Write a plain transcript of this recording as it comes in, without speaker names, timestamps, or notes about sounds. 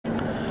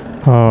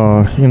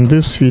In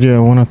this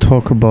video, I want to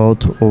talk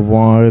about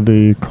why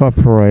the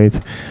copyright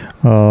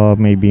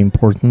may be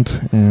important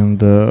and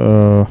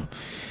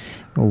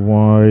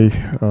why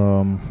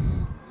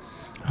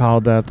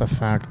how that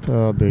affect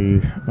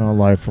the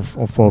life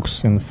of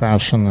folks in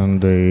fashion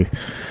and the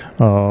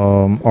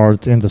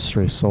art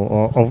industry.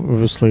 So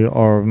obviously,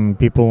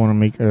 people want to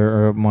make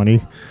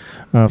money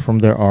from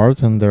their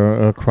art and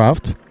their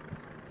craft.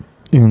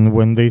 And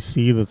when they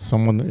see that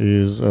someone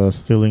is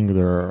stealing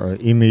their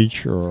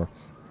image or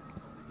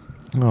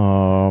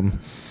a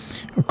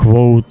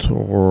quote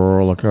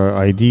or like an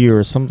idea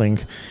or something,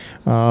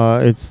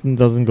 it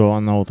doesn't go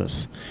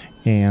unnoticed.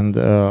 And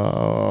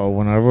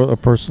whenever a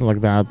person like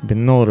that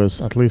been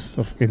noticed, at least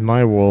in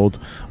my world,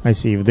 I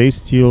see if they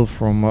steal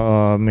from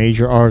a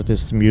major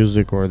artist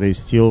music, or they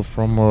steal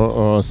from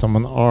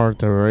someone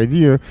art or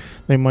idea,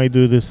 they might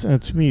do this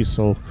to me.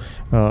 So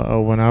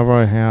whenever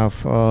I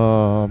have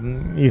a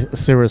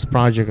serious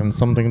project and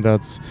something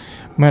that's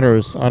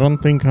matters, I don't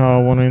think I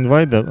want to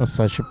invite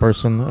such a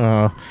person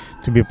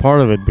to be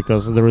part of it,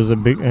 because there is a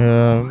big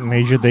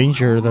major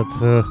danger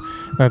that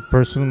that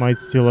person might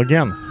steal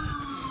again.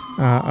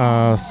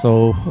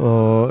 So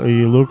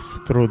you look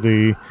through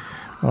the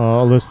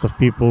list of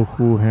people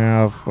who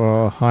have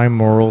high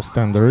moral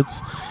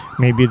standards.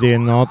 Maybe they're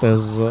not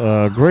as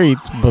great,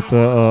 but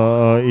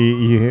as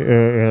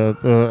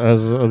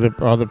the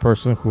other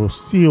person who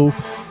steal,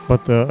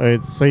 but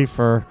it's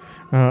safer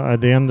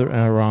at the end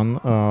run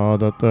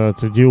that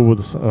to deal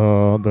with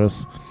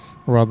this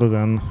rather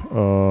than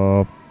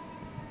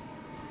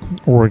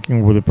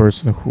working with the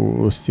person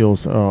who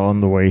steals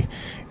on the way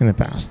in the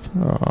past.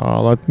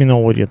 Let me know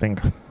what you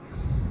think.